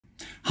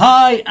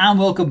Hi and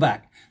welcome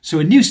back. So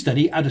a new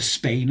study out of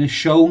Spain has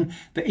shown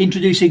that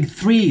introducing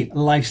 3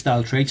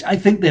 lifestyle traits, I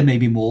think there may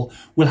be more,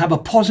 will have a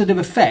positive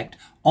effect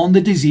on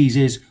the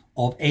diseases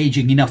of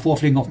aging. Enough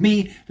waffling off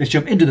me, let's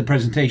jump into the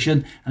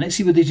presentation and let's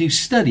see what this new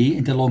study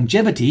into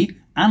longevity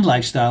and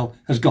lifestyle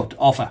has got to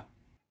offer.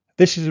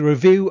 This is a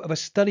review of a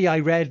study I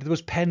read that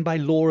was penned by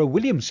Laura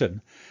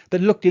Williamson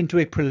that looked into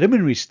a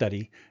preliminary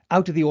study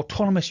out of the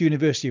Autonomous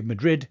University of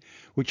Madrid,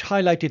 which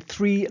highlighted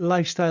 3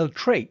 lifestyle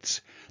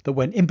traits that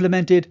when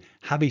implemented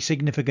have a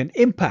significant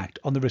impact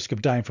on the risk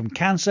of dying from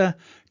cancer,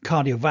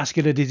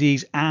 cardiovascular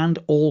disease and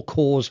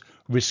all-cause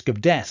risk of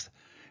death.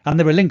 And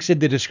there are links in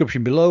the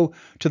description below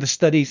to the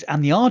studies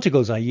and the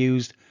articles I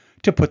used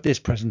to put this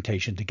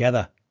presentation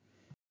together.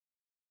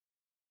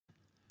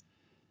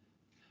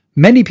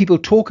 Many people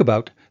talk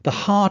about the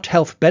heart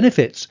health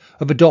benefits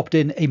of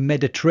adopting a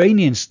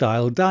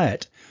Mediterranean-style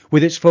diet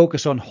with its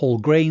focus on whole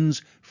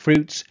grains,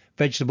 fruits,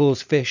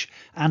 vegetables, fish,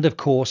 and of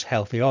course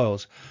healthy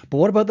oils. But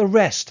what about the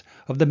rest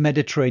of the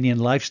Mediterranean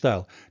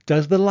lifestyle?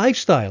 Does the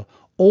lifestyle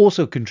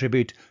also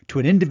contribute to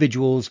an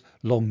individual's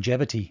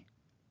longevity?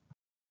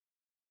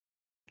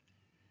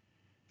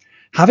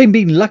 Having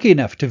been lucky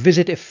enough to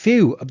visit a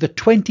few of the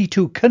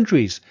 22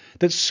 countries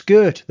that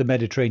skirt the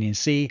Mediterranean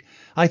Sea,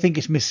 I think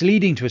it's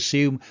misleading to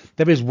assume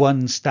there is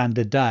one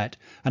standard diet,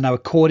 and now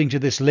according to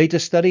this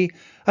latest study,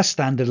 a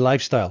standard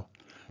lifestyle.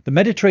 The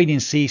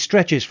Mediterranean Sea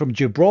stretches from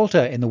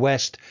Gibraltar in the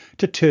west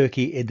to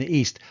Turkey in the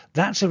east.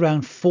 That's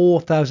around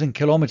 4,000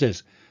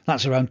 kilometres.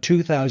 That's around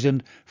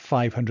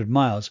 2,500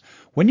 miles.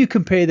 When you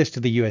compare this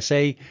to the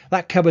USA,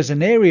 that covers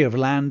an area of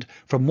land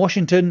from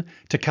Washington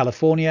to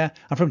California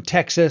and from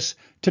Texas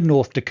to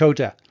North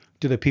Dakota.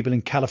 Do the people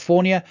in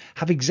California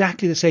have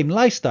exactly the same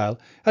lifestyle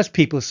as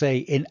people say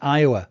in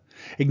Iowa?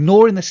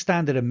 Ignoring the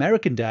standard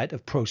American diet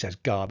of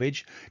processed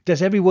garbage,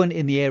 does everyone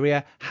in the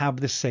area have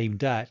the same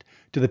diet?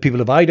 Do the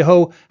people of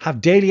Idaho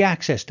have daily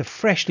access to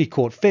freshly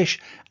caught fish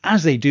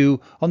as they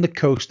do on the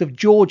coast of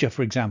Georgia,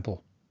 for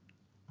example?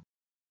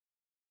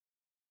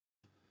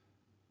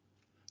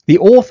 The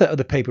author of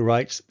the paper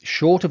writes,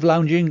 short of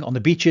lounging on the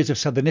beaches of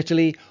southern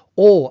Italy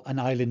or an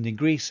island in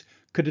Greece,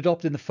 could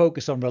adopting the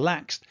focus on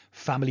relaxed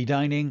family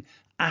dining,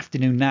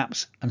 afternoon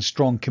naps and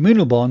strong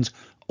communal bonds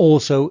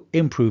also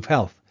improve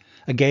health?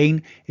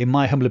 Again, in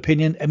my humble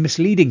opinion, a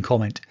misleading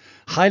comment,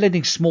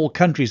 highlighting small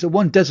countries that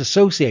one does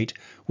associate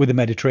with the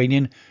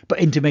Mediterranean, but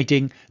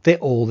intimating they're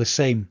all the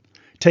same.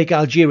 Take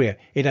Algeria.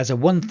 It has a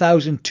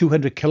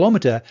 1,200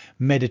 kilometre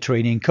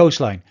Mediterranean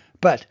coastline,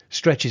 but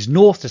stretches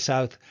north to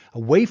south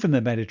away from the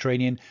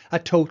Mediterranean a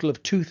total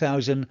of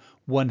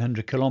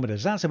 2,100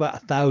 kilometres. That's about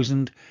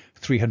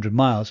 1,300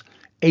 miles.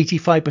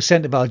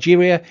 85% of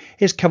Algeria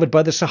is covered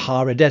by the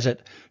Sahara Desert,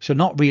 so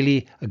not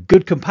really a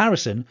good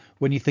comparison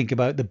when you think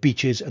about the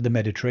beaches of the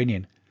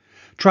Mediterranean.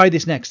 Try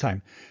this next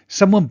time.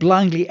 Someone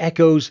blindly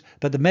echoes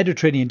that the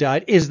Mediterranean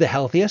diet is the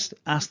healthiest.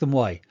 Ask them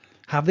why.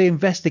 Have they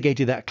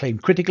investigated that claim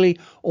critically,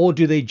 or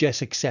do they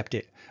just accept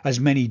it, as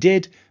many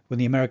did when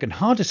the American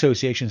Heart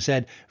Association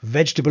said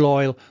vegetable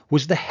oil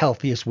was the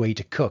healthiest way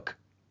to cook?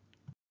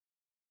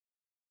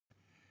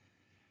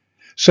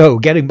 So,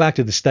 getting back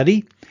to the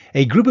study,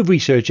 a group of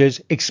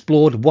researchers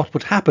explored what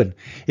would happen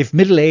if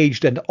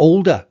middle-aged and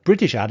older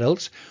British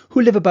adults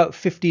who live about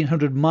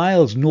 1,500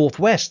 miles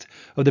northwest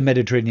of the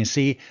Mediterranean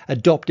Sea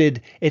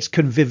adopted its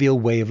convivial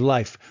way of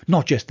life,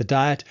 not just the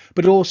diet,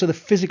 but also the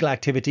physical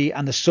activity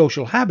and the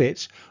social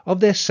habits of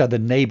their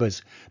southern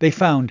neighbours. They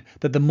found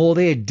that the more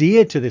they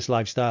adhered to this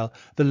lifestyle,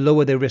 the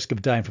lower their risk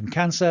of dying from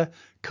cancer,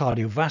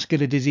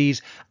 cardiovascular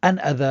disease and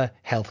other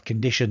health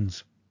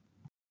conditions.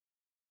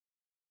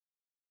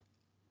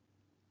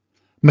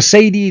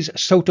 Mercedes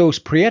Sotos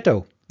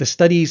Prieto, the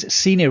study's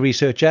senior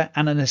researcher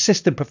and an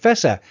assistant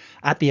professor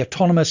at the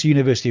Autonomous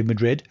University of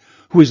Madrid,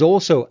 who is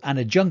also an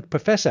adjunct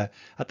professor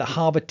at the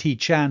Harvard T.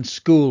 Chan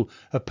School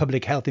of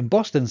Public Health in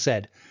Boston,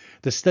 said,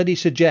 the study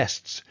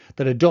suggests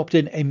that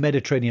adopting a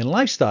Mediterranean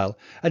lifestyle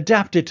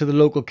adapted to the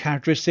local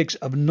characteristics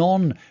of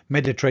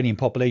non-Mediterranean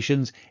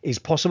populations is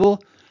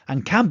possible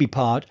and can be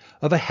part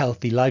of a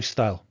healthy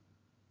lifestyle.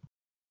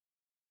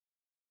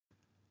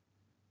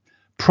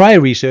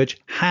 Prior research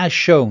has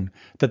shown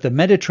that the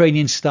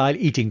Mediterranean-style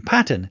eating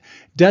pattern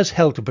does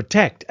help to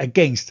protect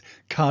against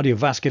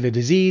cardiovascular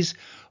disease,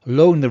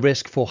 lowering the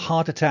risk for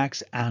heart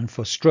attacks and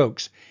for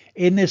strokes.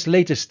 In this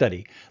latest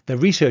study, the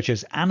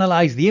researchers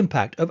analysed the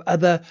impact of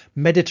other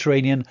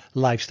Mediterranean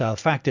lifestyle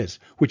factors,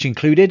 which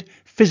included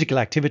physical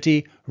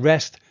activity,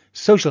 rest,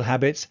 social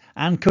habits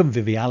and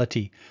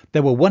conviviality.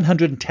 There were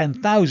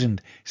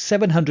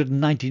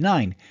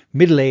 110,799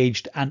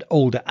 middle-aged and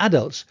older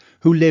adults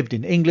who lived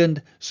in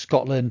England,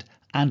 Scotland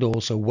and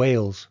also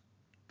Wales.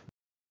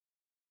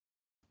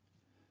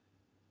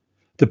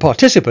 The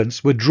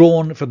participants were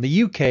drawn from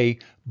the UK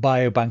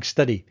Biobank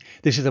study.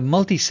 This is a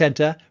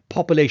multi-centre,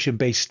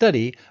 population-based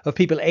study of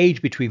people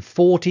aged between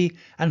 40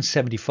 and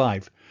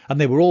 75. And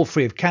they were all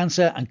free of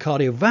cancer and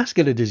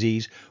cardiovascular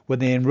disease when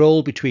they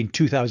enrolled between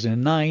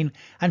 2009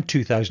 and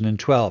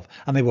 2012,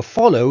 and they were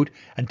followed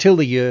until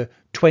the year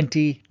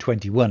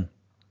 2021.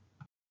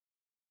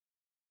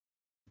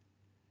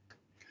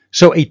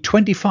 So a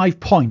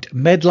 25-point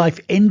MedLife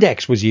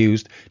index was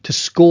used to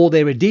score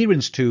their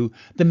adherence to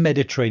the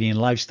Mediterranean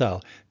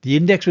lifestyle. The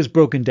index was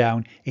broken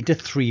down into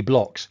 3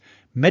 blocks.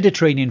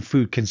 Mediterranean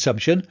food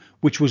consumption,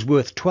 which was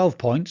worth 12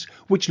 points,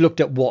 which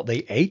looked at what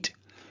they ate.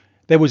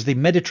 There was the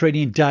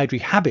Mediterranean dietary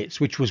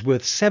habits, which was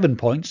worth 7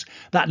 points.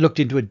 That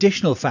looked into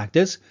additional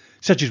factors,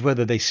 such as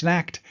whether they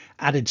snacked,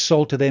 added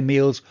salt to their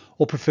meals,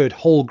 or preferred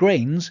whole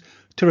grains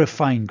to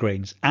refined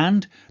grains.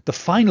 And the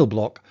final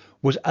block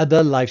was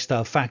other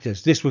lifestyle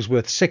factors. This was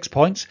worth 6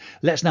 points.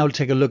 Let's now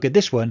take a look at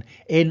this one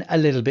in a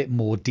little bit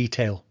more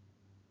detail.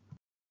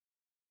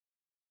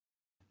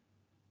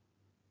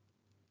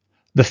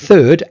 The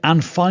third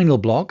and final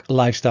block,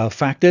 lifestyle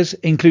factors,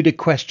 included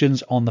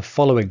questions on the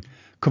following.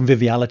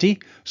 Conviviality,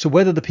 so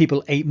whether the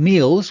people ate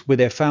meals with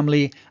their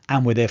family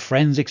and with their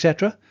friends,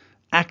 etc.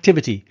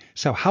 Activity,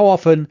 so how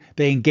often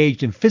they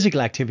engaged in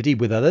physical activity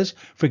with others,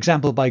 for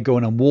example by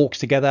going on walks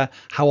together,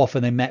 how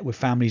often they met with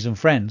families and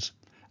friends.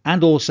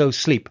 And also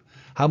sleep,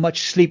 how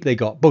much sleep they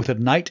got, both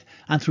at night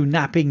and through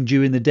napping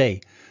during the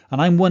day.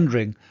 And I'm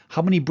wondering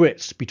how many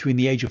Brits between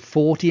the age of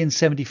 40 and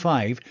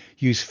 75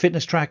 use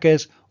fitness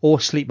trackers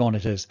or sleep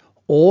monitors,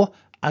 or,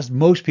 as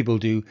most people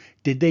do,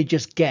 did they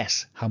just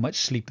guess how much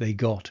sleep they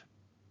got?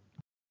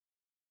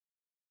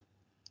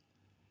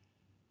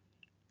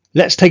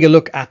 Let's take a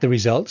look at the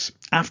results.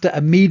 After a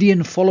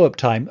median follow-up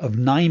time of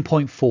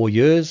 9.4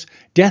 years,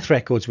 death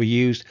records were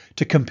used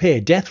to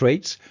compare death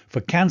rates for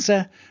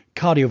cancer,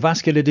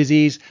 cardiovascular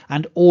disease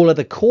and all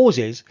other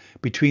causes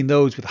between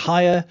those with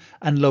higher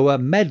and lower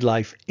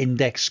MedLife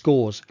index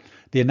scores.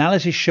 The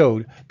analysis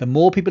showed the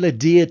more people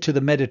adhered to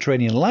the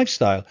Mediterranean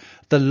lifestyle,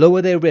 the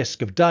lower their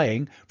risk of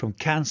dying from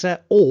cancer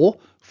or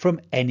from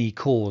any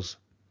cause.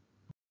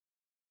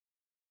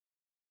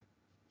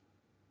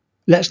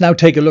 Let's now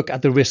take a look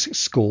at the risk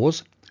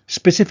scores.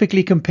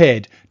 Specifically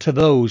compared to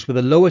those with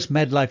the lowest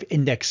MedLife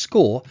index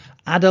score,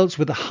 adults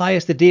with the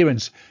highest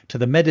adherence to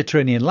the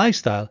Mediterranean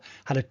lifestyle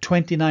had a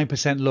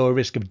 29% lower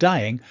risk of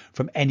dying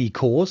from any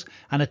cause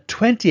and a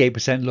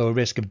 28% lower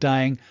risk of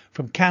dying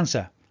from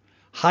cancer.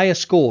 Higher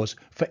scores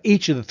for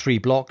each of the 3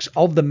 blocks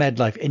of the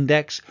MedLife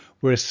index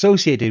were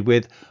associated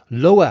with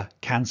lower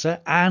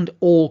cancer and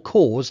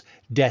all-cause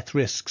death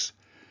risks.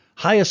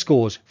 Higher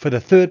scores for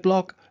the 3rd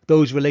block,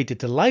 those related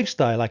to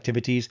lifestyle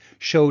activities,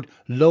 showed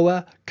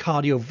lower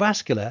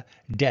cardiovascular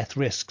death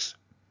risks.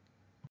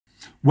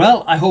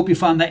 Well, I hope you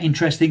found that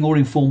interesting or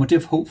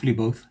informative, hopefully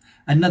both.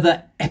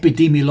 Another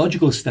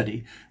epidemiological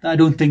study that I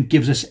don't think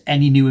gives us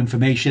any new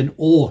information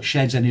or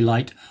sheds any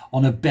light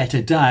on a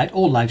better diet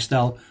or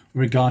lifestyle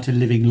with regard to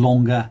living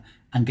longer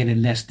and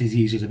getting less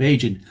diseases of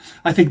aging.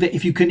 I think that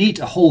if you can eat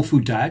a whole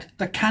food diet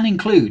that can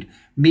include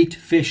meat,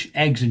 fish,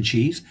 eggs and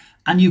cheese,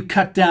 and you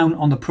cut down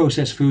on the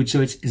processed food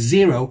so it's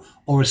 0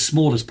 or as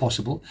small as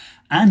possible,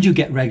 and you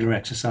get regular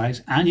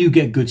exercise, and you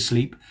get good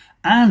sleep,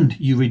 and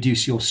you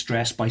reduce your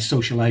stress by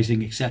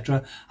socializing,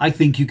 etc., I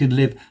think you can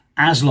live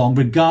as long,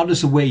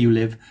 regardless of where you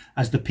live,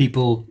 as the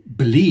people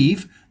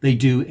believe they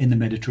do in the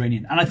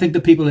Mediterranean. And I think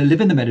the people who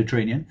live in the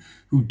Mediterranean,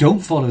 who don't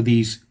follow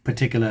these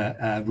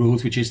particular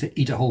rules, which is to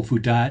eat a whole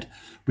food diet,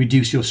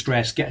 reduce your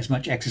stress, get as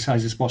much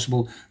exercise as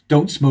possible,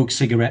 don't smoke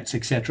cigarettes,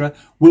 etc.,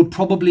 will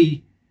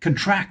probably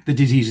contract the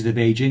diseases of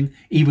aging,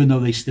 even though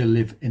they still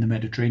live in the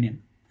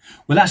Mediterranean.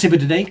 Well, that's it for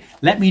today.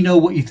 Let me know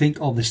what you think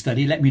of the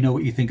study. Let me know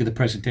what you think of the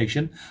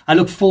presentation. I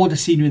look forward to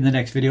seeing you in the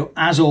next video.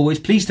 As always,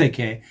 please take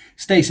care,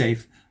 stay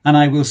safe, and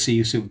I will see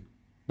you soon.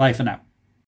 Bye for now.